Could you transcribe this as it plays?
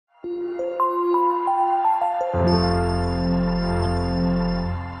All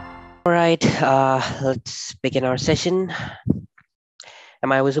right, let's begin our session.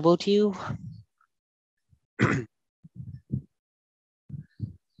 Am I visible to you?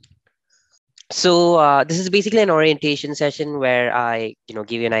 So this is basically an orientation session where I,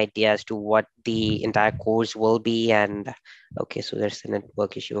 give you an idea as to what the entire course will be. And okay, so there's a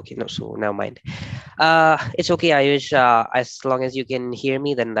network issue. Okay, no, so never mind. It's okay, Ayush. As long as you can hear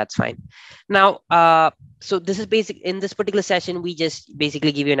me, then that's fine. Now, so this is basic. In this particular session, we just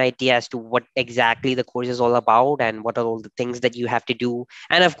basically give you an idea as to what exactly the course is all about and what are all the things that you have to do.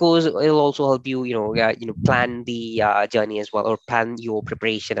 And of course, it'll also help you, plan the journey as well, or plan your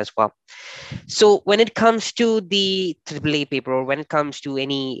preparation as well. So when it comes to the AAA paper, or when it comes to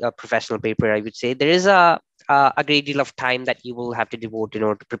any professional paper, I would say there is a great deal of time that you will have to devote in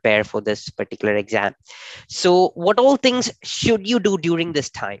order to prepare for this particular exam. So what all things should you do during this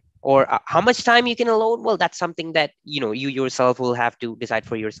time? Or how much time you can allow? Well, that's something that you yourself will have to decide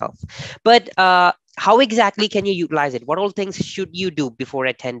for yourself. But how exactly can you utilize it? What all things should you do before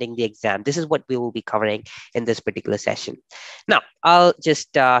attending the exam? This is what we will be covering in this particular session. Now, I'll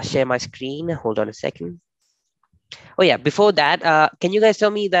just share my screen. Hold on a second. Oh yeah, before that, can you guys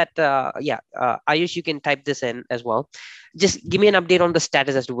tell me that, Ayush, you can type this in as well. Just give me an update on the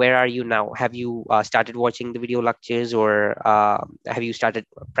status as to where are you now? Have you started watching the video lectures, or have you started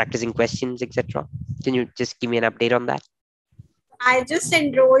practicing questions, etc.? Can you just give me an update on that? I just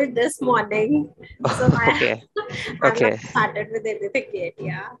enrolled this morning, so Okay, I'm not okay. started with anything yet.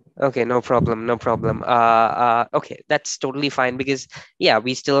 Yeah. Okay, no problem, no problem. Okay, that's totally fine because yeah,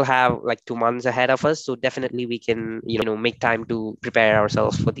 we still have like 2 months ahead of us, so definitely we can, make time to prepare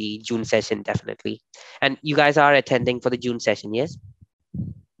ourselves for the June session, definitely. And you guys are attending for the June session, yes?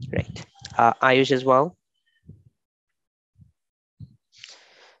 Right. Ayush as well?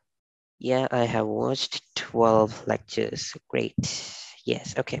 Yeah, I have watched 12 lectures. Great.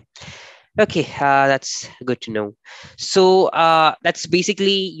 Yes, okay. Okay, that's good to know. So that's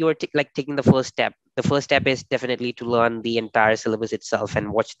basically you're like taking the first step. The first step is definitely to learn the entire syllabus itself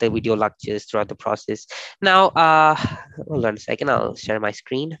and watch the video lectures throughout the process. Now, hold on a second, I'll share my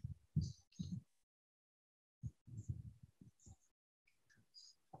screen.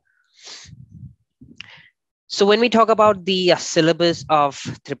 So when we talk about the syllabus of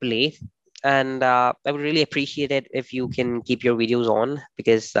AAA, and I would really appreciate it if you can keep your videos on,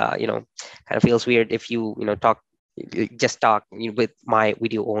 because kind of feels weird if talk just talk with my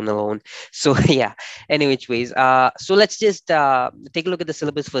video on alone. So yeah, any which ways, so let's just take a look at the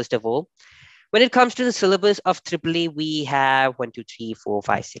syllabus first of all. When it comes to the syllabus of AAA, we have 1, 2, 3, 4,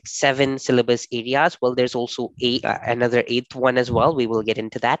 5, 6, 7 syllabus areas. Well, there's also another eighth one as well. We will get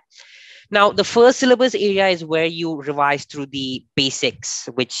into that. Now, the first syllabus area is where you revise through the basics,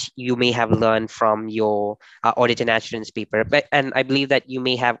 which you may have learned from your audit and assurance paper. And I believe that you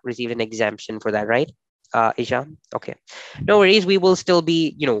may have received an exemption for that, right? Isha? Okay. No worries. We will still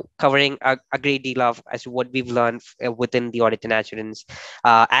be, covering a great deal of as to what we've learned within the audit and assurance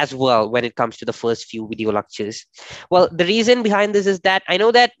as well when it comes to the first few video lectures. Well, the reason behind this is that I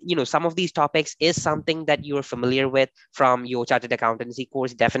know that, some of these topics is something that you're familiar with from your chartered accountancy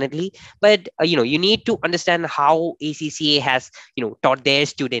course, definitely. But, you need to understand how ACCA has, taught their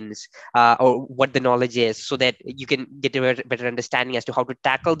students or what the knowledge is so that you can get a better understanding as to how to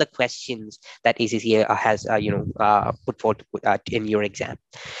tackle the questions that ACCA has, put forth in your exam.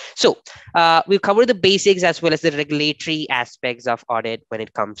 So we've covered the basics as well as the regulatory aspects of audit when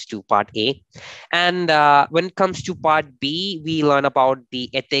it comes to part A. And when it comes to part B, we learn about the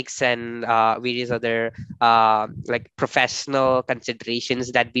ethics and various other like professional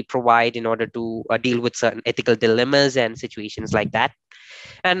considerations that we provide in order to deal with certain ethical dilemmas and situations like that.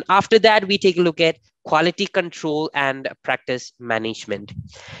 And after that, we take a look at quality control and practice management.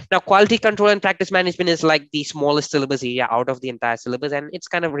 Now, quality control and practice management is like the smallest syllabus area out of the entire syllabus, and it's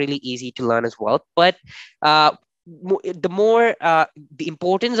kind of really easy to learn as well. But uh, the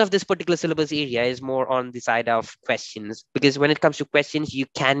importance of this particular syllabus area is more on the side of questions, because when it comes to questions, you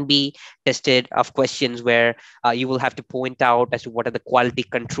can be tested of questions where you will have to point out as to what are the quality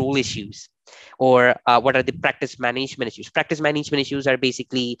control issues, or what are the practice management issues. Practice management issues are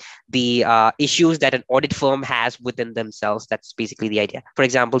basically the issues that an audit firm has within themselves. That's basically the idea. For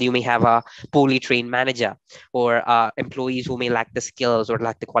example, you may have a poorly trained manager, or employees who may lack the skills or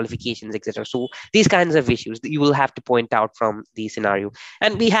lack the qualifications, etc. So these kinds of issues that you will have to point out from the scenario.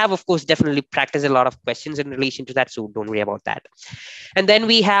 And we have, of course, definitely practiced a lot of questions in relation to that, so don't worry about that. And then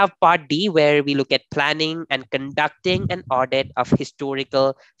we have part D, where we look at planning and conducting an audit of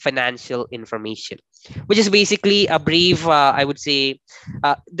historical financial information, which is basically a brief, I would say,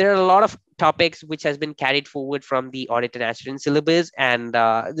 there are a lot of topics which has been carried forward from the audit and assurance syllabus. And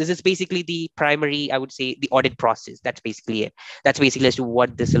this is basically the primary, I would say, the audit process. That's basically it. That's basically as to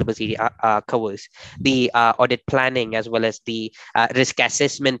what the syllabus area covers. The audit planning, as well as the risk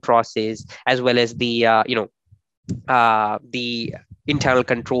assessment process, as well as the, the internal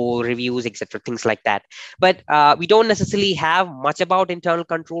control reviews, etc., things like that. But we don't necessarily have much about internal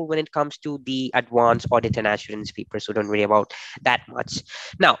control when it comes to the advanced audit and assurance paper, so don't worry about that much.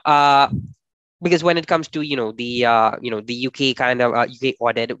 Now, because when it comes to the UK kind of UK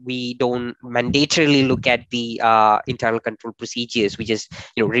audit, we don't mandatorily look at the internal control procedures. We just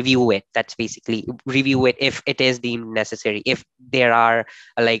review it. That's basically review it if it is deemed necessary. If there are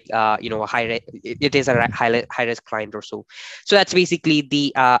a it is a high risk client or so. So that's basically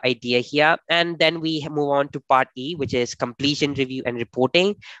the idea here. And then we move on to part E, which is completion review and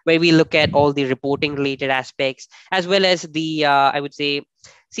reporting, where we look at all the reporting related aspects, as well as the I would say.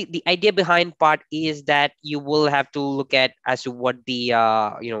 See, the idea behind part A is that you will have to look at as to what the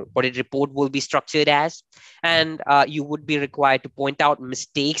audit report will be structured as, and you would be required to point out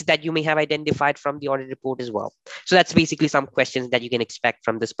mistakes that you may have identified from the audit report as well. So that's basically some questions that you can expect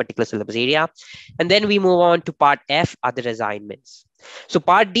from this particular syllabus area. And then we move on to part F, other assignments. So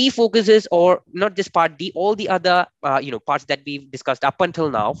part D focuses, or not just part D, all the other parts that we've discussed up until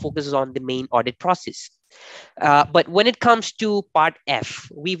now focuses on the main audit process. But when it comes to part F,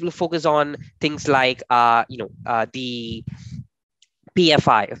 we will focus on things like, the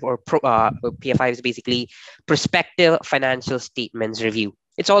PFI, or PFI is basically prospective financial statements review.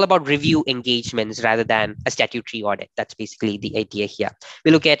 It's all about review engagements rather than a statutory audit. That's basically the idea here.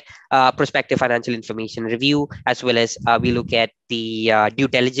 We look at prospective financial information review, as well as we look at the due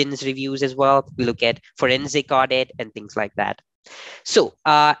diligence reviews as well. We look at forensic audit and things like that. So,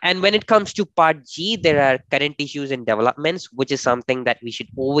 and when it comes to part G, there are current issues and developments, which is something that we should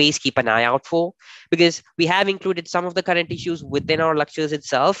always keep an eye out for, because we have included some of the current issues within our lectures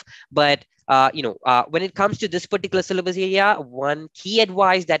itself. But when it comes to this particular syllabus area, one key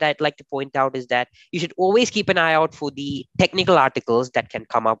advice that I'd like to point out is that you should always keep an eye out for the technical articles that can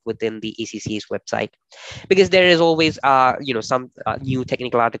come up within the ACCA's website, because there is always some new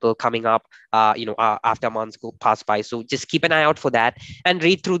technical article coming up after months go pass by. So just keep an eye out for that and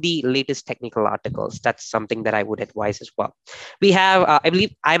read through the latest technical articles. That's something that I would advise as well. We have I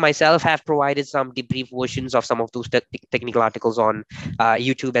believe I myself have provided some debrief versions of some of those technical articles on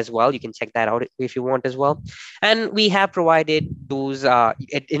YouTube as well. You can check that out if you want as well. And we have provided those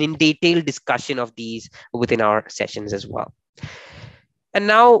in detailed discussion of these within our sessions as well. And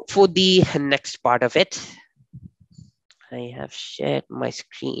now for the next part of it, I have shared my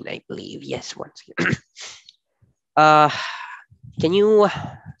screen, I believe. Yes, once again. Can you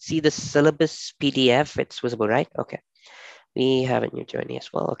see the syllabus PDF? It's visible, right? Okay. We have a new journey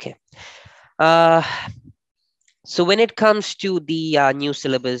as well. Okay. So when it comes to the new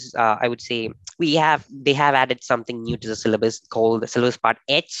syllabus, I would say they have added something new to the syllabus called the syllabus part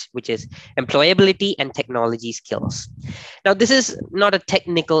H, which is employability and technology skills. Now, this is not a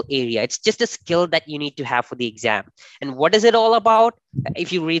technical area. It's just a skill that you need to have for the exam. And what is it all about?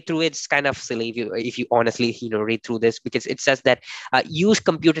 If you read through it, it's kind of silly if you honestly read through this, because it says that use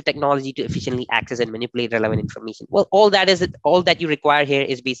computer technology to efficiently access and manipulate relevant information. Well, all that you require here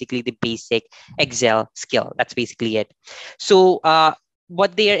is basically the basic Excel skill. That's basically it. So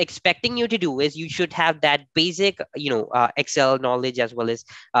what they are expecting you to do is you should have that basic Excel knowledge, as well as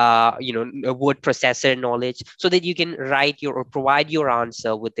word processor knowledge, so that you can write or provide your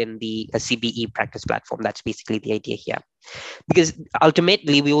answer within the CBE practice platform. That's basically the idea here, because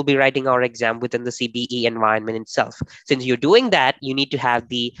ultimately we will be writing our exam within the CBE environment itself. Since you're doing that, you need to have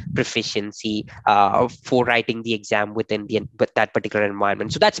the proficiency for writing the exam within that particular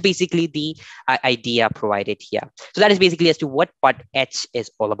environment. So that's basically the idea provided here. So that is basically as to what part H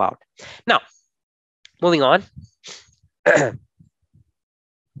is all about. Now, moving on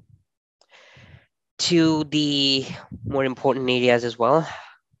to the more important areas as well.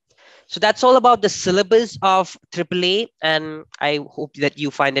 So that's all about the syllabus of AAA, and I hope that you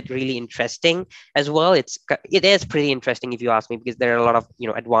find it really interesting as well. It is pretty interesting if you ask me, because there are a lot of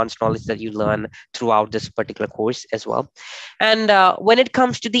advanced knowledge that you learn throughout this particular course as well. And when it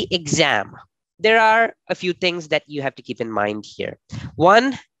comes to the exam, there are a few things that you have to keep in mind here.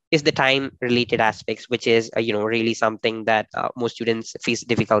 One is the time related aspects, which is really something that most students face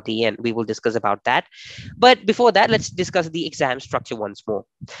difficulty, and we will discuss about that. But before that, let's discuss the exam structure once more.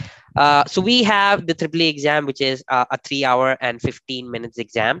 So we have the AAA exam, which is a 3 hour and 15 minutes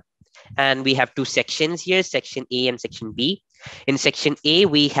exam, and we have two sections here, section A and section B. In section A,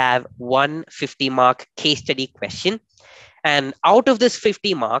 we have one 50-mark case study question. And out of this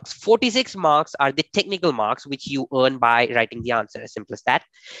 50 marks, 46 marks are the technical marks, which you earn by writing the answer, as simple as that.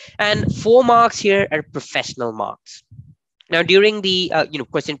 And 4 marks here are professional marks. Now, during the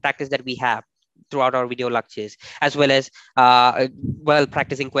question practice that we have throughout our video lectures, as well as while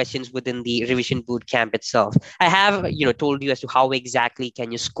practicing questions within the revision boot camp itself, I have told you as to how exactly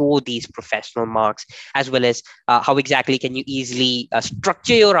can you score these professional marks, as well as how exactly can you easily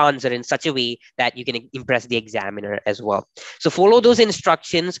structure your answer in such a way that you can impress the examiner as well. So follow those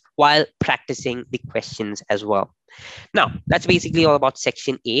instructions while practicing the questions as well. Now, that's basically all about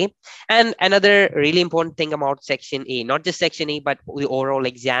section A. And another really important thing about section A, not just section A, but the overall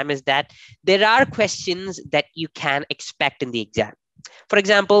exam, is that there are questions that you can expect in the exam. For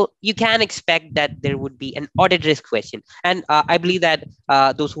example, you can expect that there would be an audit risk question. And I believe that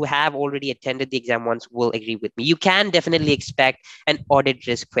those who have already attended the exam once will agree with me. You can definitely expect an audit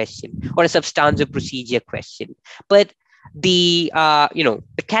risk question or a substantive procedure question. But the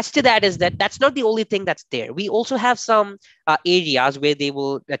catch to that is that that's not the only thing that's there. We also have some areas where they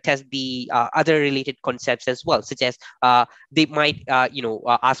will test the other related concepts as well, such as they might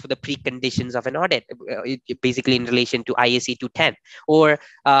ask for the preconditions of an audit, basically in relation to IAC 210, or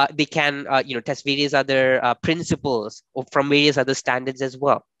they can test various other principles from various other standards as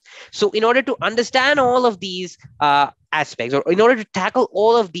well. So in order to understand all of these aspects, or in order to tackle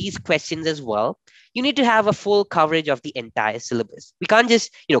all of these questions as well, you need to have a full coverage of the entire syllabus. We can't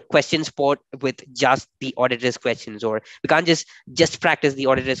just question spot with just the audit risk questions, or we can't just practice the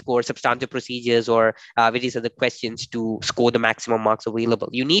audit risk or substantive procedures or various other questions to score the maximum marks available.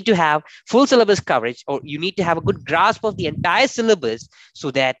 You need to have full syllabus coverage, or you need to have a good grasp of the entire syllabus,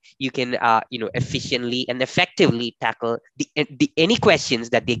 so that you can efficiently and effectively tackle any questions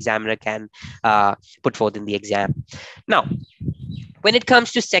that the examiner can put forth in the exam. Now, when it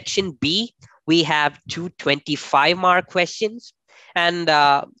comes to section B, we have two 25-mark questions. And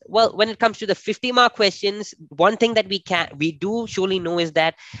when it comes to the 50-mark questions, one thing that we do surely know is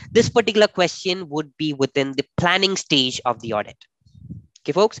that this particular question would be within the planning stage of the audit.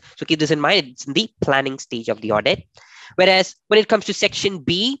 Okay, folks, so keep this in mind. It's in the planning stage of the audit. Whereas when it comes to section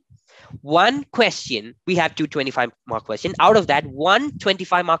B, one question, we have two 25-mark questions. Out of that, one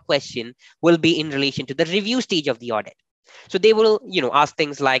 25-mark question will be in relation to the review stage of the audit. So they will, ask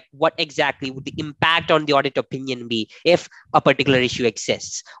things like, what exactly would the impact on the audit opinion be if a particular issue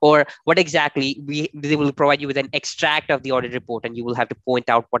exists? Or what exactly, they will provide you with an extract of the audit report, and you will have to point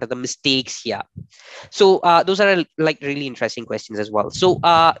out what are the mistakes here. So those are like really interesting questions as well. So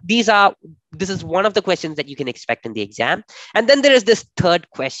this is one of the questions that you can expect in the exam. And then there is this third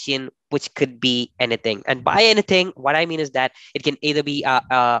question, which could be anything. And by anything, what I mean is that it can either be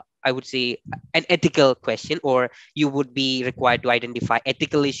I would say an ethical question, or you would be required to identify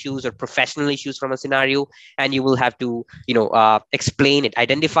ethical issues or professional issues from a scenario, and you will have to explain it,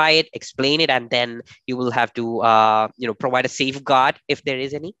 identify it, explain it, and then you will have to provide a safeguard if there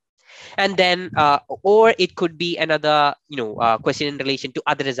is any. And then or it could be another question in relation to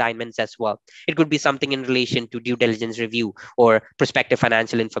other assignments as well. It could be something in relation to due diligence review or prospective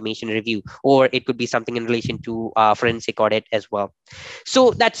financial information review, or it could be something in relation to forensic audit as well.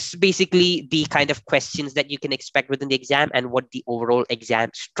 So that's basically the kind of questions that you can expect within the exam, and what the overall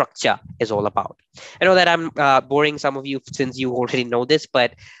exam structure is all about. I know that I'm boring some of you since you already know this,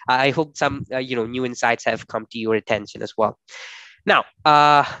 but I hope some new insights have come to your attention as well. Now,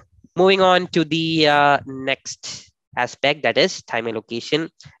 moving on to the next aspect, that is time allocation.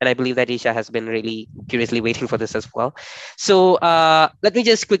 And I believe that Isha has been really curiously waiting for this as well. So let me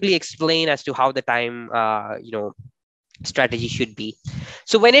just quickly explain as to how the time strategy should be.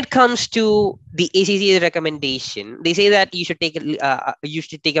 So when it comes to the ACCA recommendation, they say that you should take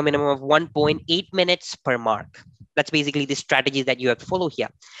a minimum of 1.8 minutes per mark. That's basically the strategy that you have to follow here.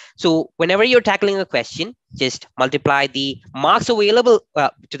 So whenever you're tackling a question, just multiply the marks available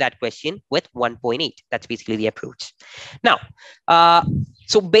to that question with 1.8. That's basically the approach. Now,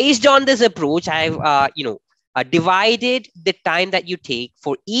 so based on this approach, I've divided the time that you take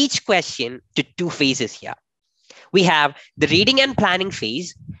for each question to two phases here. We have the reading and planning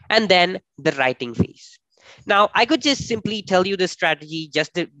phase, and then the writing phase. Now, I could just simply tell you the strategy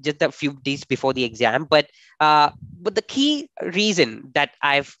just a few days before the exam, but the key reason that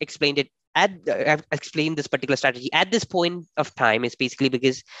I've explained this particular strategy at this point of time is basically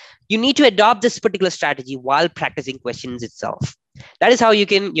because you need to adopt this particular strategy while practicing questions itself. That is how you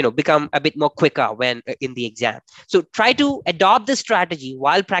can become a bit more quicker when in the exam. So try to adopt the strategy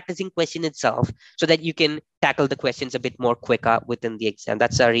while practicing question itself, so that you can tackle the questions a bit more quicker within the exam.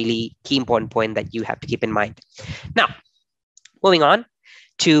 That's a really key important point that you have to keep in mind. Now, Moving on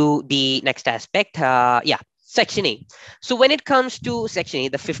to the next aspect. Section A. So when it comes to section A,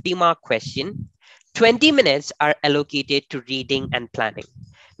 the 50-mark question, 20 minutes are allocated to reading and planning.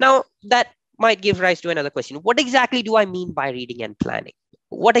 Now, that might give rise to another question. What exactly do I mean by reading and planning?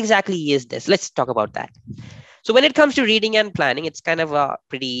 What exactly is this? Let's talk about that. So when it comes to reading and planning, it's kind of a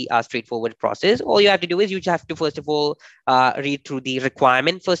pretty straightforward process. All you have to do is you just have to, first of all, read through the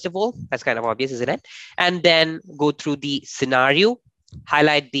requirement, first of all. That's kind of obvious, isn't it? And then go through the scenario,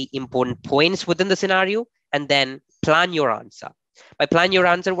 highlight the important points within the scenario, and then plan your answer. By plan your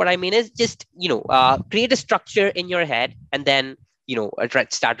answer, what I mean is just, create a structure in your head and then,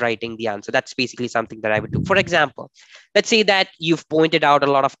 start writing the answer. That's basically something that I would do. For example, let's say that you've pointed out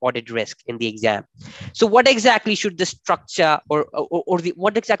a lot of audit risk in the exam. So what exactly should the structure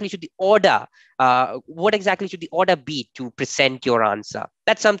what exactly should the order be to present your answer?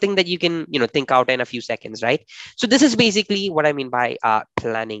 That's something that you can, think out in a few seconds, right? So this is basically what I mean by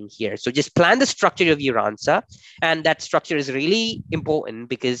planning here. So just plan the structure of your answer, and that structure is really important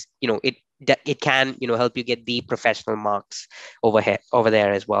because, it can, help you get the professional marks over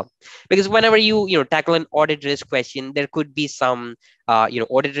there as well. Because whenever you, tackle an audit risk question, there could be some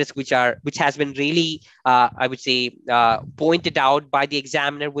audit risk which has been really I would say pointed out by the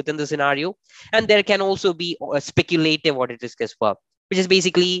examiner within the scenario. And there can also be a speculative audit risk as well, which is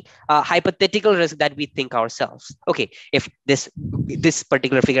basically a hypothetical risk that we think ourselves. Okay, if this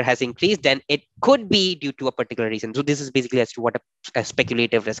particular figure has increased, then it could be due to a particular reason. So this is basically as to what a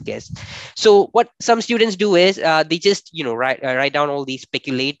speculative risk is. So what some students do is they just write down all these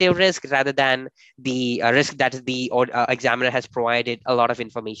speculative risk rather than the risk that the examiner has provided a lot of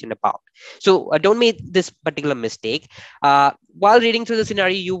information about. So don't make this particular mistake. While reading through the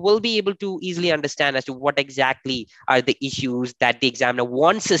scenario, you will be able to easily understand as to what exactly are the issues that the examiner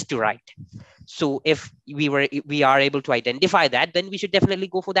wants us to write. So if we are able to identify that, then we should definitely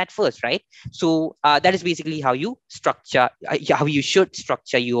go for that first, right? So that is basically how you should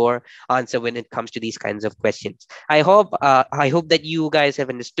structure your answer when it comes to these kinds of questions. I hope that you guys have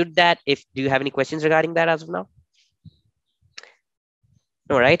understood that. Do you have any questions regarding that as of now?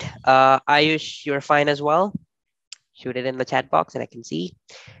 All right. Ayush, you're fine as well. Shoot it in the chat box and I can see.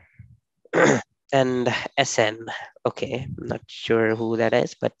 And SN. Okay, I'm not sure who that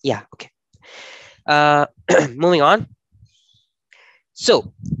is, but yeah, okay. Moving on.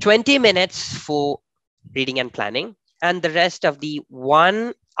 So 20 minutes for reading and planning, and the rest of the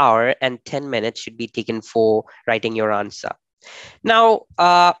 1 hour and 10 minutes should be taken for writing your answer. Now,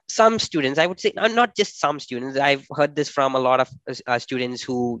 some students, I would say, not just some students, I've heard this from a lot of students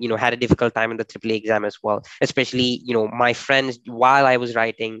who, had a difficult time in the AAA exam as well, especially, my friends while I was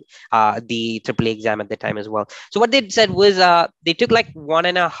writing the AAA exam at the time as well. So what they said was they took like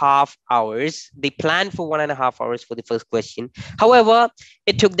 1.5 hours. They planned for 1.5 hours for the first question. However,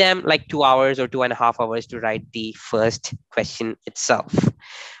 it took them like 2 hours or 2.5 hours to write the first question itself.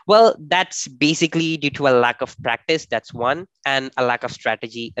 Well, that's basically due to a lack of practice. That's one, and a lack of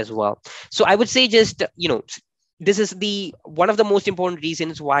strategy as well. So I would say just, this is one of the most important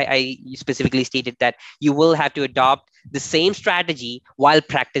reasons why I specifically stated that you will have to adopt the same strategy while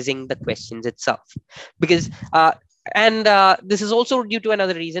practicing the questions itself. Because this is also due to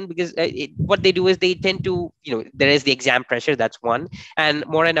another reason, because what they do is they tend to, there is the exam pressure. That's one. And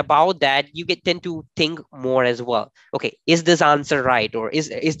more and about that, you tend to think more as well. Okay, is this answer right? Or is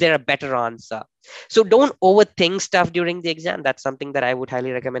there a better answer? So don't overthink stuff during the exam. That's something that I would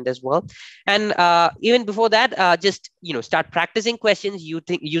highly recommend as well. And even before that, just, start practicing questions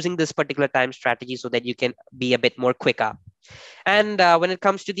using this particular time strategy so that you can be a bit more quicker. And when it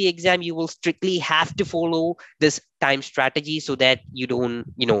comes to the exam, you will strictly have to follow this time strategy so that you don't,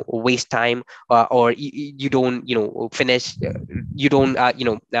 waste time or you don't, finish, you don't,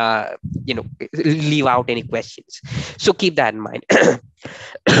 leave out any questions. So keep that in mind.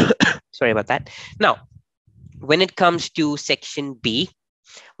 Sorry about that. Now, when it comes to section B,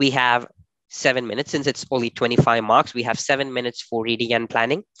 we have 7 minutes. Since it's only 25 marks, we have 7 minutes for reading and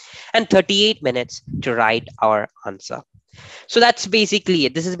planning and 38 minutes to write our answer. So that's basically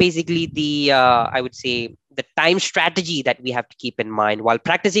it. This is basically the, I would say, the time strategy that we have to keep in mind while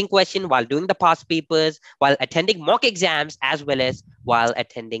practicing question, while doing the past papers, while attending mock exams, as well as while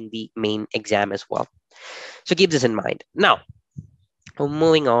attending the main exam as well. So keep this in mind. Now,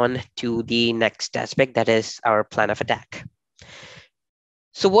 moving on to the next aspect, that is our plan of attack.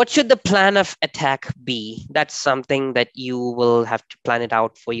 So what should the plan of attack be? That's something that you will have to plan it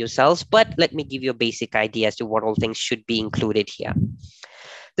out for yourselves. But let me give you a basic idea as to what all things should be included here.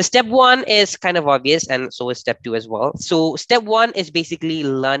 The step one is kind of obvious, and so is step two as well. So step one is basically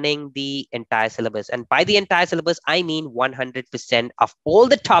learning the entire syllabus. And by the entire syllabus, I mean 100% of all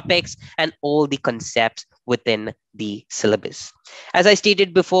the topics and all the concepts within the syllabus. As I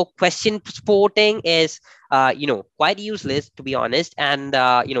stated before, question sporting is quite useless, to be honest. And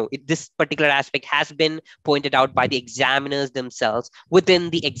this particular aspect has been pointed out by the examiners themselves within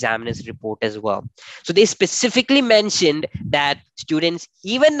the examiner's report as well. So they specifically mentioned that students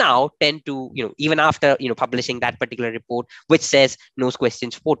even now tend to, even after publishing that particular report which says no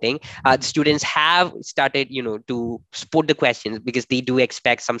question sporting, the students have started to spot the questions, because they do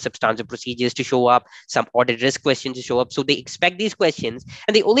expect some substantive procedures to show up, some audit risk questions to show up. So they expect these questions,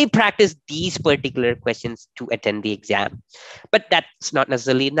 and they only practice these particular questions to attend the exam. But that's not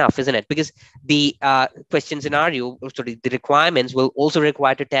necessarily enough, isn't it? Because the question scenario, sorry, the requirements will also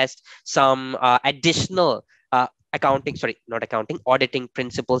require to test some additional accounting, sorry, not accounting, auditing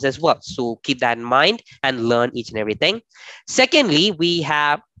principles as well. So keep that in mind and learn each and everything. Secondly, we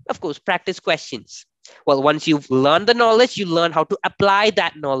have, of course, practice questions. Well, once you've learned the knowledge, you learn how to apply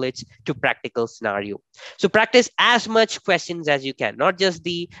that knowledge to practical scenario. So practice as much questions as you can. Not just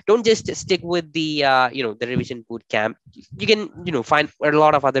don't just stick with the the revision boot camp. You can find a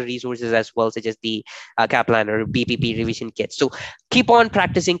lot of other resources as well, such as the Kaplan or BPP revision kits. So keep on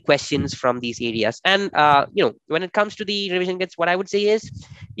practicing questions from these areas. And when it comes to the revision kits, what I would say is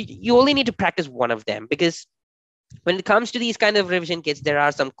you only need to practice one of them, because when it comes to these kind of revision kits, there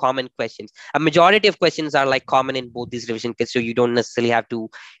are some common questions. A majority of questions are like common in both these revision kits, so you don't necessarily have to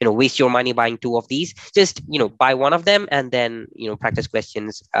waste your money buying two of these. Just buy one of them and then practice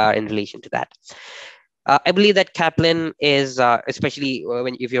questions in relation to that. I believe that Kaplan is, especially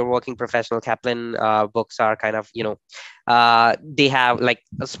if you're working professional, Kaplan books are kind of, they have like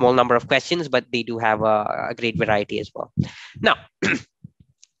a small number of questions, but they do have a great variety as well. Now,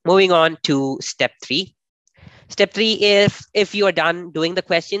 moving on to step three. Step three, if you are done doing the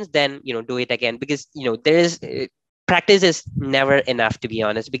questions, then do it again, because there is practice is never enough, to be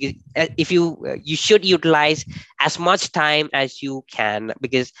honest, because if you should utilize as much time as you can,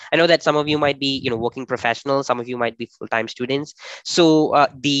 because I know that some of you might be working professionals, some of you might be full-time students, so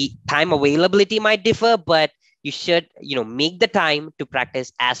the time availability might differ, but you should make the time to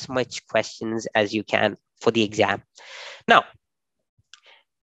practice as much questions as you can for the exam. Now,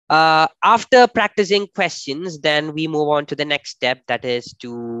 after practicing questions, then we move on to the next step, that is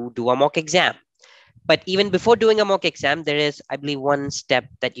to do a mock exam. But even before doing a mock exam, there is, I believe, one step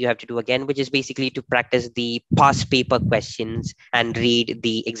that you have to do again, which is basically to practice the past paper questions and read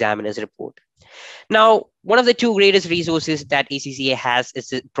the examiner's report. Now, one of the two greatest resources that ACCA has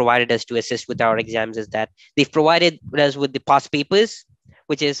provided us to assist with our exams is that they've provided us with the past papers,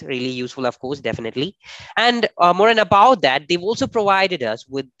 which is really useful, of course, definitely. And more and about that, they've also provided us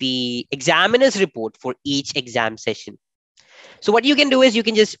with the examiner's report for each exam session. So what you can do is you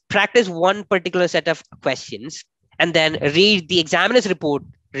can just practice one particular set of questions and then read the examiner's report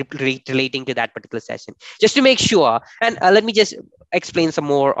relating to that particular session, just to make sure. And let me just explain some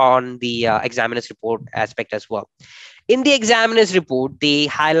more on the examiner's report aspect as well. In the examiner's report, they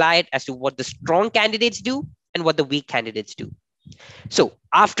highlight as to what the strong candidates do and what the weak candidates do. So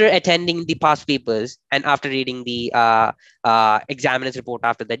after attending the past papers and after reading the examiner's report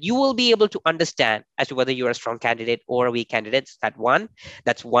after that, you will be able to understand as to whether you're a strong candidate or a weak candidate.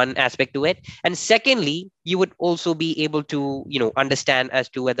 That's one aspect to it. And secondly, you would also be able to, understand as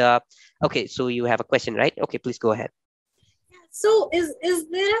to whether, okay, so you have a question, right? Okay, please go ahead. So is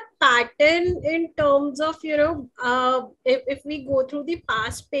there a pattern in terms of, if we go through the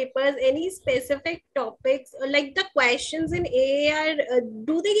past papers, any specific topics, like the questions in AAR,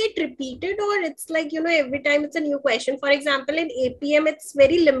 do they get repeated, or it's like, every time it's a new question? For example, in APM, it's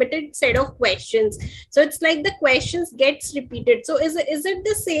very limited set of questions. So it's like the questions gets repeated. So is it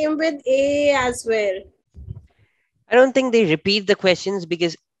the same with AA as well? I don't think they repeat the questions,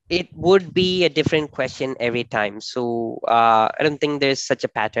 because it would be a different question every time. So I don't think there's such a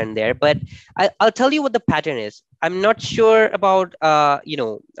pattern there, but I'll tell you what the pattern is. I'm not sure about, I'm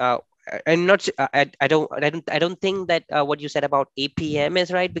not, I don't think that what you said about APM is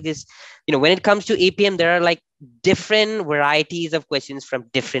right, because, when it comes to APM, there are like different varieties of questions from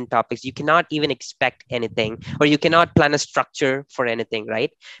different topics. You cannot even expect anything, or you cannot plan a structure for anything,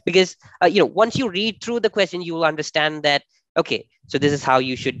 right? Because, once you read through the question, you will understand that, okay, so this is how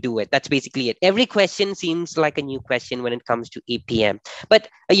you should do it. That's basically it. Every question seems like a new question when it comes to APM. But,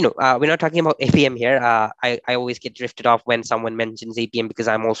 we're not talking about APM here. I always get drifted off when someone mentions APM, because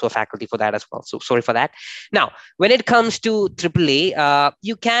I'm also a faculty for that as well. So sorry for that. Now, when it comes to AAA,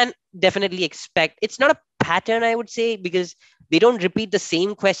 you can definitely expect, it's not a pattern, I would say, because they don't repeat the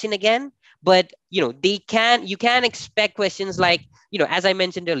same question again. But you can expect questions like, as I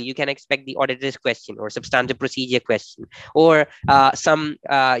mentioned earlier, you can expect the auditor's question or substantive procedure question, or some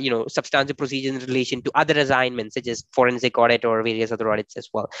substantive procedure in relation to other assignments such as forensic audit or various other audits as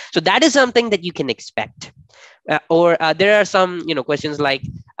well. So that is something that you can expect. Or there are some questions like,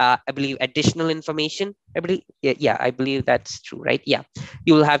 I believe, additional information. I believe, yeah, I believe that's true, right? Yeah,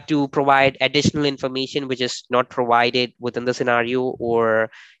 you will have to provide additional information which is not provided within the scenario, or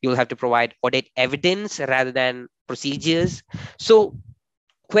you'll have to provide audit evidence rather than procedures. So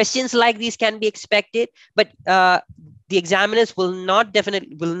questions like these can be expected, but the examiners will not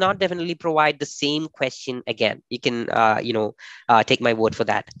definitely provide the same question again. You can take my word for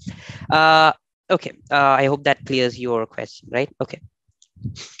that. uh, okay, I hope that clears your question, right? Okay,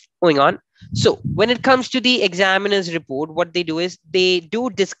 moving on. So when it comes to the examiner's report, what they do is they do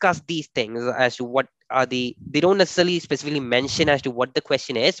discuss these things as to what are they don't necessarily specifically mention as to what the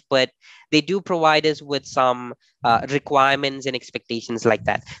question is, but they do provide us with some requirements and expectations like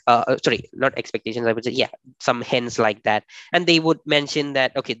that. Sorry, not expectations, I would say, yeah, some hints like that. And they would mention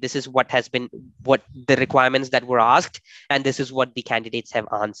that, okay, this is what the requirements that were asked, and this is what the candidates have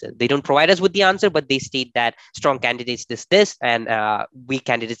answered. They don't provide us with the answer, but they state that strong candidates this, and weak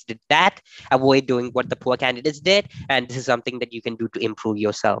candidates did that. Avoid doing what the poor candidates did, and this is something that you can do to improve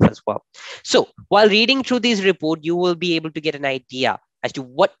yourself as well. So while reading through this report, you will be able to get an idea as to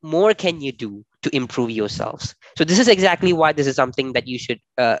what more can you do to improve yourselves. So this is exactly why this is something that you should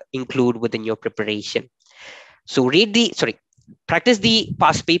include within your preparation. So practice the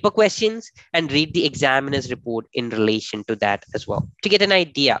past paper questions and read the examiner's report in relation to that as well to get an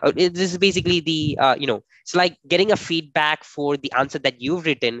idea. This is basically it's like getting a feedback for the answer that you've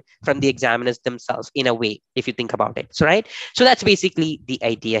written from the examiners themselves in a way, if you think about it. So, right. So that's basically the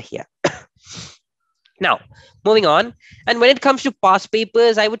idea here. Now, moving on. And when it comes to past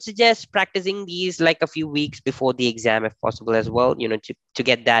papers, I would suggest practicing these like a few weeks before the exam, if possible, as well, to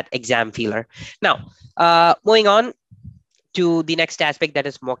get that exam feeler. Now, moving on to the next aspect, that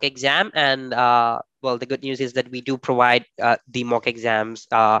is mock exam. And well, the good news is that we do provide the mock exams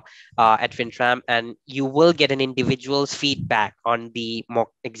at FinTram, and you will get an individual's feedback on the mock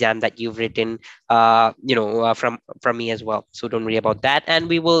exam that you've written from me as well. So don't worry about that, and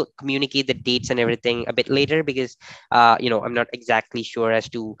we will communicate the dates and everything a bit later, because I'm not exactly sure as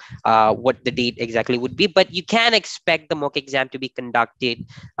to what the date exactly would be, but you can expect the mock exam to be conducted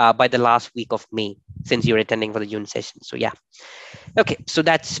by the last week of May, since you're attending for the June session. So yeah. Okay, so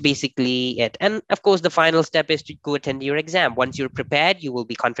that's basically it. And of course, the final step is to go attend your exam. Once you're prepared, you will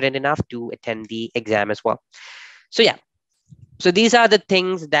be confident enough to attend the exam as well. So yeah, so these are the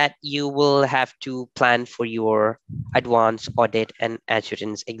things that you will have to plan for your advanced audit and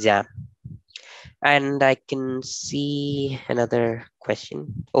assurance exam. And I can see another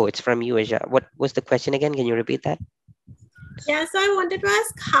question. Oh, it's from you, Aja. What was the question again? Can you repeat that? Yeah, so I wanted to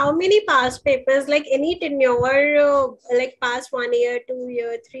ask, how many past papers, like any tenure, like past 1 year, 2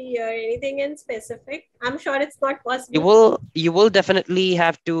 year, 3 year, anything in specific? I'm sure it's not possible. You will definitely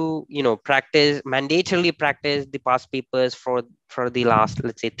have to mandatorily practice the past papers for the last,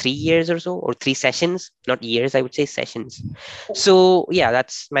 let's say, 3 years or so, or 3 sessions, not years, I would say sessions. So yeah,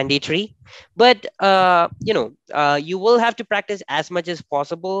 that's mandatory. But you will have to practice as much as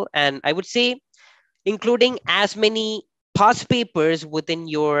possible, and I would say including as many past papers within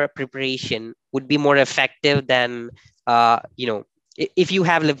your preparation would be more effective than if you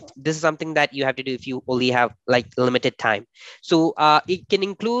have this is something that you have to do if you only have like limited time. So it can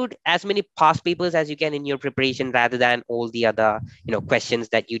include as many past papers as you can in your preparation, rather than all the other questions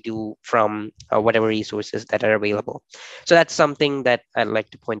that you do from whatever resources that are available. So that's something that I'd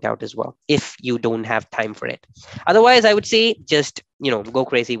like to point out as well, if you don't have time for it. Otherwise, I would say just go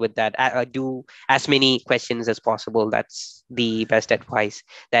crazy with that. Do as many questions as possible. That's the best advice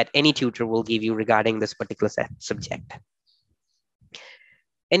that any tutor will give you regarding this particular subject.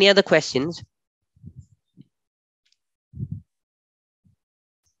 Any other questions?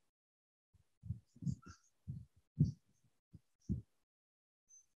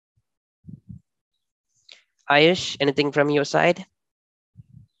 Ayush, anything from your side?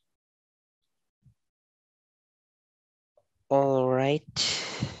 All right.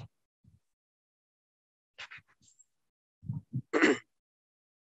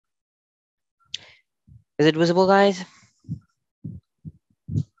 Is it visible, guys?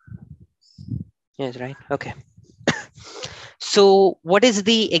 Yes, right. Okay. So what is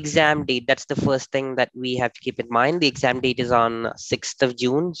the exam date? That's the first thing that we have to keep in mind. The exam date is on 6th of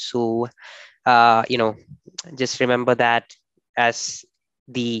June. So, just remember that as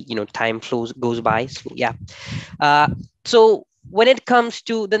the time goes by. So yeah. So when it comes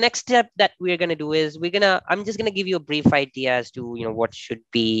to the next step that we're going to do is I'm just going to give you a brief idea as to what should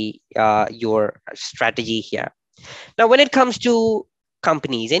be your strategy here. Now when it comes to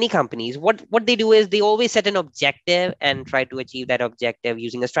companies, any companies, what they do is they always set an objective and try to achieve that objective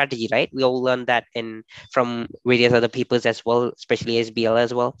using a strategy, right? We all learn that in from various other papers as well, especially SBL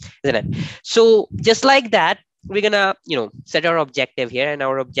as well, isn't it? So just like that, we're gonna set our objective here, and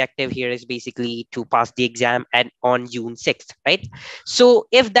our objective here is basically to pass the exam on June 6th, right? So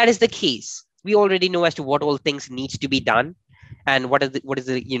if that is the case, we already know as to what all things needs to be done, and what is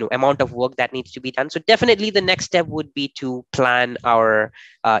the amount of work that needs to be done. So definitely the next step would be to plan our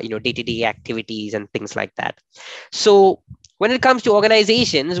day-to-day activities and things like that. So when it comes to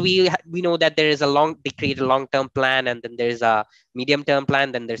organizations, we know that they create a long-term plan, and then there's a medium-term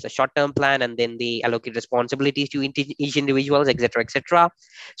plan, then there's a short-term plan, and then they allocate responsibilities to each individuals, etc., etc.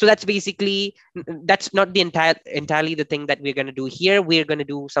 So that's basically, that's not the entirely the thing that we're going to do here. We're going to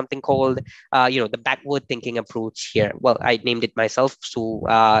do something called the backward thinking approach here. Well, I named it myself, so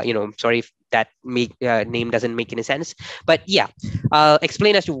sorry if that name doesn't make any sense, but yeah,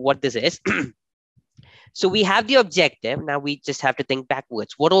 explain as to what this is. So we have the objective. Now we just have to think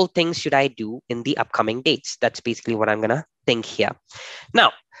backwards. What all things should I do in the upcoming dates? That's basically what I'm going to think here.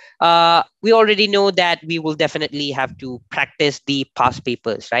 Now, we already know that we will definitely have to practice the past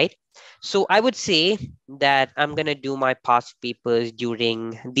papers, right? So I would say that I'm going to do my past papers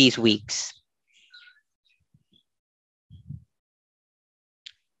during these weeks.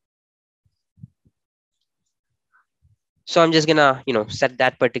 So I'm just gonna, set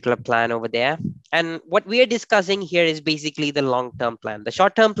that particular plan over there. And what we are discussing here is basically the long-term plan. The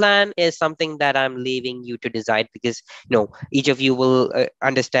short-term plan is something that I'm leaving you to decide, because, each of you will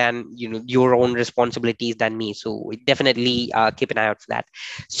understand, your own responsibilities than me. So definitely keep an eye out for that.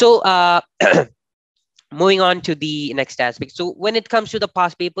 So moving on to the next aspect. So when it comes to the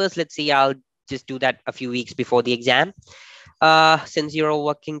past papers, let's say I'll just do that a few weeks before the exam. Since you're all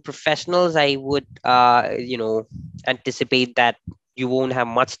working professionals, I would anticipate that you won't have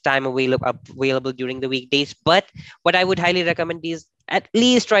much time available during the weekdays. But what I would highly recommend is at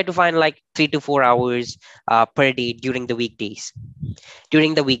least try to find like 3 to 4 hours per day during the weekdays.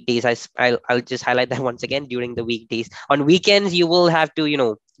 During the weekdays, I'll just highlight that once again. During the weekdays, on weekends you will have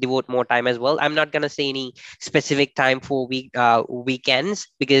to devote more time as well. I'm not going to say any specific time for weekends,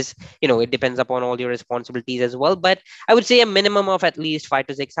 because it depends upon all your responsibilities as well, but I would say a minimum of at least 5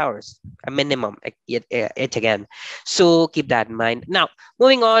 to 6 hours, a minimum, it again. So keep that in mind. Now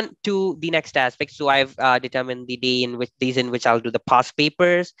moving on to the next aspect. So I've determined the days in which I'll do the past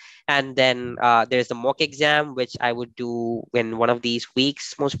papers, and then there's the mock exam, which I would do in one of these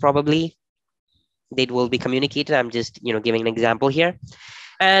weeks, most probably. Date will be communicated. I'm just giving an example here.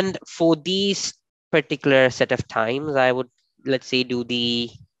 And for these particular set of times, I would, let's say,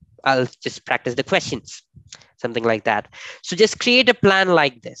 I'll just practice the questions, something like that. So just create a plan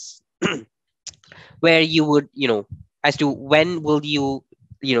like this, where you would, as to when will you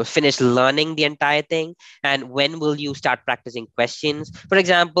finish learning the entire thing, and when will you start practicing questions. For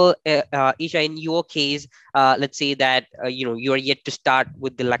example, Isha, in your case, let's say that you are yet to start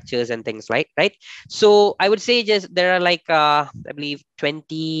with the lectures and things like, right? So I would say just there are like I believe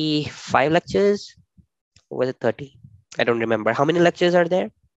 25 lectures, or was it 30? I don't remember. How many lectures are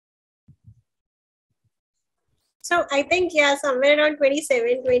there? So I think, yeah, somewhere around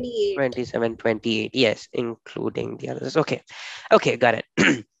 27, 28. 27, 28. Yes, including the others. Okay, got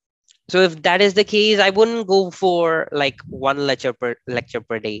it. So if that is the case, I wouldn't go for like one lecture per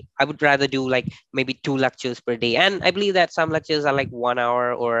day. I would rather do like maybe 2 lectures per day. And I believe that some lectures are like 1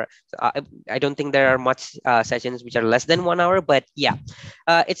 hour, or I don't think there are much sessions which are less than 1 hour. But yeah,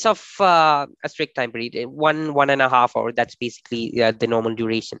 it's of a strict time period, 1.5 hour. That's basically the normal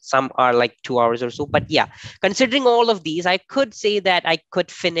duration. Some are like 2 hours or so. But yeah, considering all of these, I could say that I could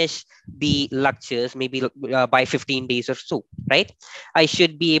finish the lectures maybe by 15 days or so, right? I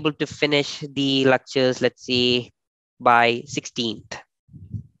should be able to finish the lectures, let's say, by 16th.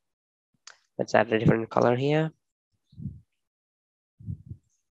 Let's add a different color here.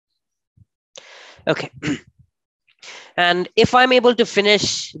 Okay. And if I'm able to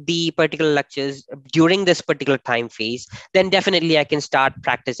finish the particular lectures during this particular time phase, then definitely I can start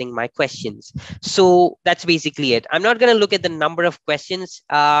practicing my questions. So that's basically it. I'm not going to look at the number of questions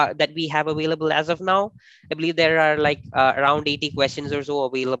that we have available as of now. I believe there are like around 80 questions or so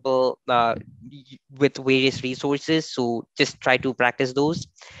available with various resources. So just try to practice those.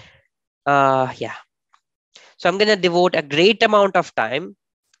 Yeah. So I'm going to devote a great amount of time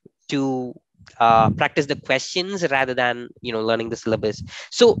to practice the questions rather than learning the syllabus.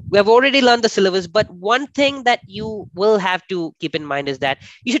 So we have already learned the syllabus, but one thing that you will have to keep in mind is that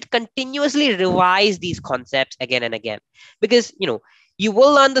you should continuously revise these concepts again and again, because you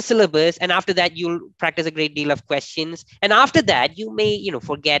will learn the syllabus, and after that you'll practice a great deal of questions, and after that you may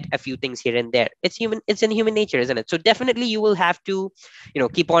forget a few things here and there. It's in human nature, isn't it? So definitely you will have to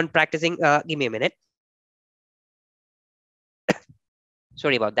keep on practicing. Give me a minute.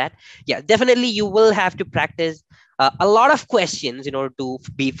 Sorry about that. Yeah, definitely you will have to practice a lot of questions in order to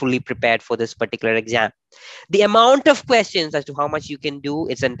be fully prepared for this particular exam. The amount of questions as to how much you can do,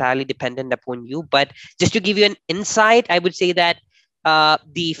 it's entirely dependent upon you. But just to give you an insight, I would say that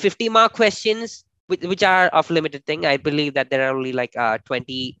the 50-mark questions, which are of limited thing, I believe that there are only like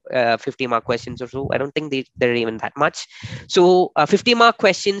 20 50-mark questions or so. I don't think they're even that much. So 50-mark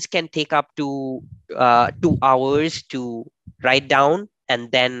questions can take up to 2 hours to write down, and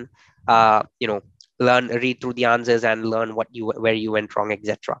then read through the answers and learn where you went wrong,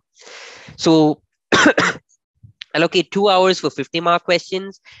 etc. So allocate 2 hours for 50-mark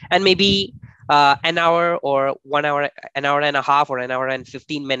questions, and maybe an hour or 1 hour, an hour and a half, or an hour and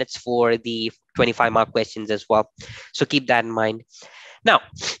 15 minutes for the 25-mark questions as well. So keep that in mind. Now,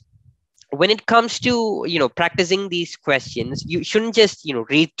 when it comes to practicing these questions, you shouldn't just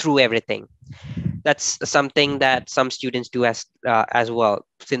read through everything. That's something that some students do as well.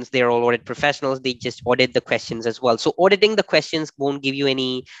 Since they're all audit professionals, they just audit the questions as well. So auditing the questions won't give you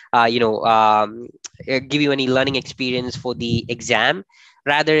any give you any learning experience for the exam.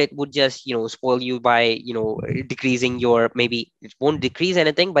 Rather, it would just spoil you by decreasing your, maybe it won't decrease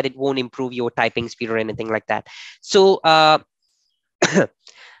anything, but it won't improve your typing speed or anything like that. So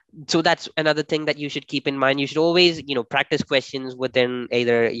so that's another thing that you should keep in mind. You should always practice questions within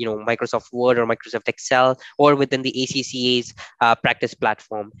either Microsoft Word or Microsoft Excel, or within the ACCA's practice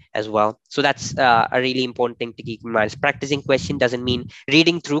platform as well. So that's a really important thing to keep in mind. Practicing question doesn't mean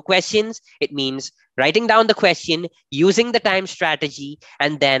reading through questions. It means writing down the question, using the time strategy,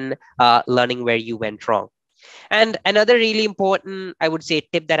 and then learning where you went wrong. And another really important, I would say,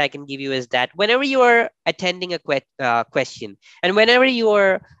 tip that I can give you is that whenever you are attending a question, and whenever you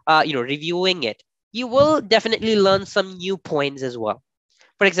are reviewing it, you will definitely learn some new points as well.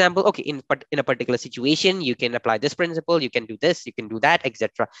 For example, okay, in a particular situation, you can apply this principle, you can do this, you can do that,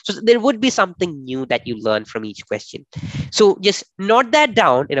 etc. So there would be something new that you learn from each question. So just note that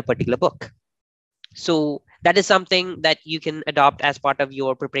down in a particular book. So that is something that you can adopt as part of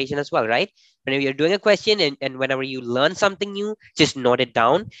your preparation as well, right? Whenever you're doing a question, and whenever you learn something new, just note it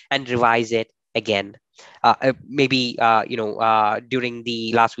down and revise it again. Maybe during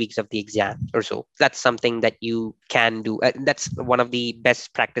the last weeks of the exam or so. That's something that you can do. That's one of the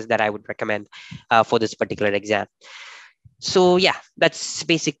best practice that I would recommend for this particular exam. So yeah, that's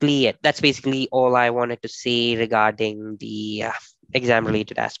basically it. That's basically all I wanted to say regarding the exam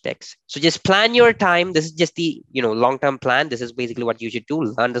related aspects. So just plan your time. This is just the long-term plan. This is basically what you should do: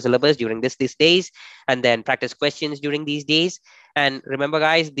 learn the syllabus during these days, and then practice questions during these days. And remember,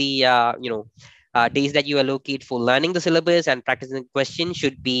 guys, the days that you allocate for learning the syllabus and practicing the question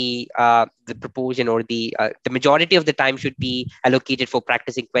should be the proportion, or the majority of the time should be allocated for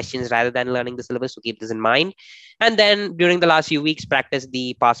practicing questions rather than learning the syllabus. So keep this in mind. And then during the last few weeks, practice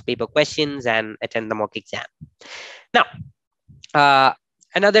the past paper questions and attend the mock exam. Now,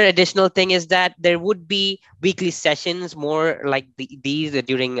 another additional thing is that there would be weekly sessions, more like these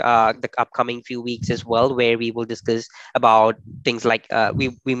during the upcoming few weeks as well, where we will discuss about things like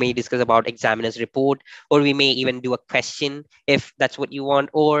we may discuss about examiner's report, or we may even do a question if that's what you want.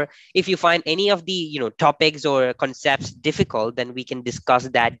 Or if you find any of the topics or concepts difficult, then we can discuss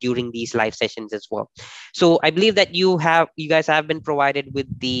that during these live sessions as well. So I believe that you guys have been provided with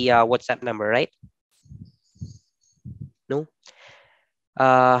the WhatsApp number, right? No?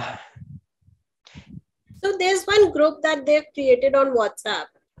 So there's one group that they've created on WhatsApp.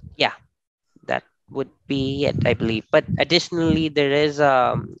 Yeah, that would be it, I believe. But additionally, there is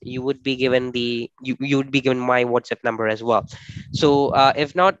you would be given you would be given my WhatsApp number as well. So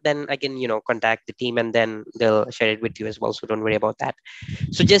if not, then I can contact the team, and then they'll share it with you as well. So don't worry about that.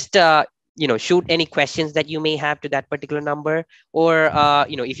 So just shoot any questions that you may have to that particular number, or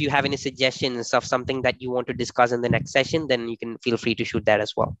if you have any suggestions of something that you want to discuss in the next session, then you can feel free to shoot that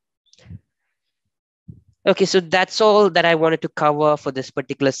as well. Okay, so that's all that I wanted to cover for this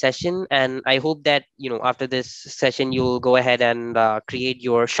particular session, and I hope that after this session you'll go ahead and create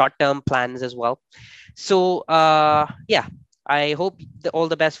your short-term plans as well. So yeah, I hope all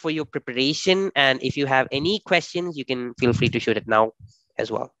the best for your preparation, and if you have any questions, you can feel free to shoot it now as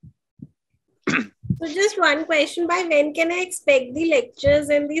well. So just one question, by when can I expect the lectures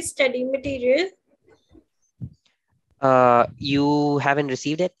and the study material? You haven't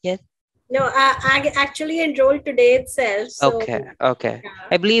received it yet? No, I actually enrolled today itself. So Okay, okay. yeah.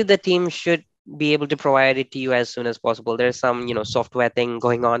 I believe the team should be able to provide it to you as soon as possible. There's some, software thing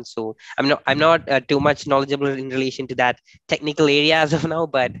going on, so I'm not too much knowledgeable in relation to that technical area as of now,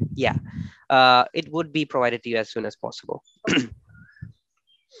 but yeah, it would be provided to you as soon as possible.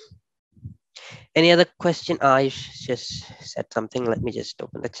 Any other question? I just said something. Let me just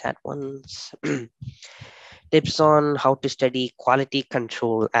open the chat once. Tips on how to study quality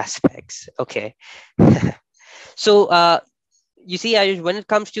control aspects. Okay. So you see, Ayush, when it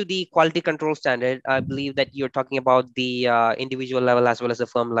comes to the quality control standard, I believe that you're talking about the individual level as well as the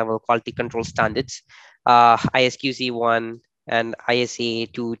firm level quality control standards, ISQC 1 and ISA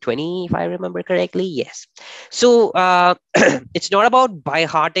 220, if I remember correctly. Yes. So it's not about by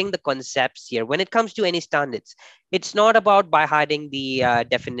hearting the concepts here. When it comes to any standards, it's not about by hearting the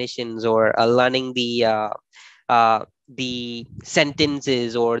definitions or learning the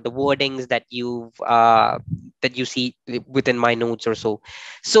sentences or the wordings that you see within my notes or so.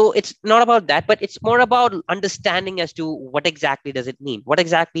 So it's not about that, but it's more about understanding as to what exactly does it mean, what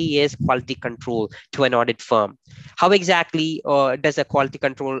exactly is quality control to an audit firm, how exactly does a quality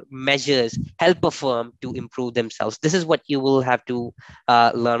control measures help a firm to improve themselves. This is what you will have to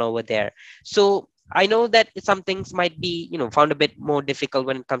learn over there. So I know that some things might be found a bit more difficult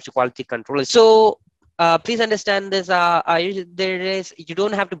when it comes to quality control. So please understand this. You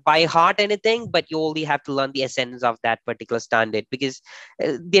don't have to by heart anything, but you only have to learn the essence of that particular standard, because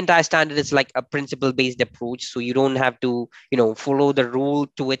the entire standard is like a principle-based approach. So you don't have to, follow the rule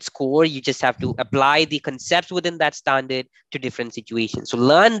to its core. You just have to apply the concepts within that standard to different situations. So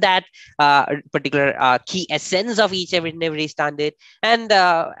learn that particular key essence of each and every standard. And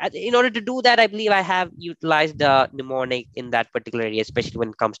in order to do that, I believe I have utilized mnemonic in that particular area, especially when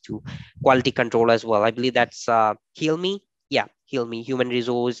it comes to quality control as well. I believe that's Heal Me. Yeah, Heal Me, human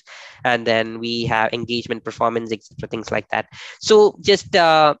resource, and then we have engagement, performance, etc., things like that. So just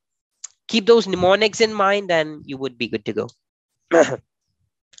keep those mnemonics in mind, and you would be good to go.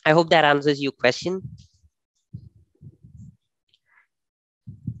 I hope that answers your question.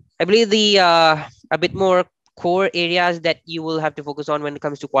 I believe the a bit more core areas that you will have to focus on when it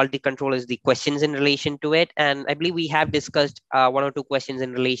comes to quality control is the questions in relation to it. And I believe we have discussed one or two questions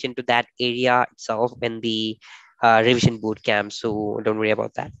in relation to that area itself in the revision boot camp. So don't worry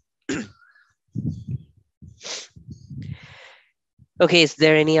about that. Okay, is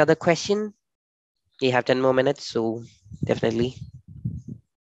there any other question? You have 10 more minutes, so definitely.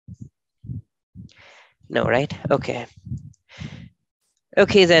 No, right? Okay.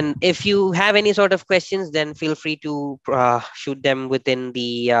 Okay, then if you have any sort of questions, then feel free to shoot them within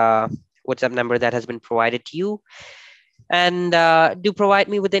the WhatsApp number that has been provided to you. And do provide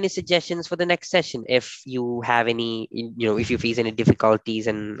me with any suggestions for the next session if you have any, if you face any difficulties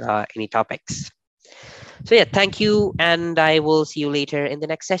and any topics. So yeah, thank you. And I will see you later in the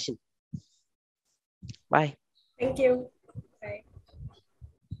next session. Bye. Thank you. Bye.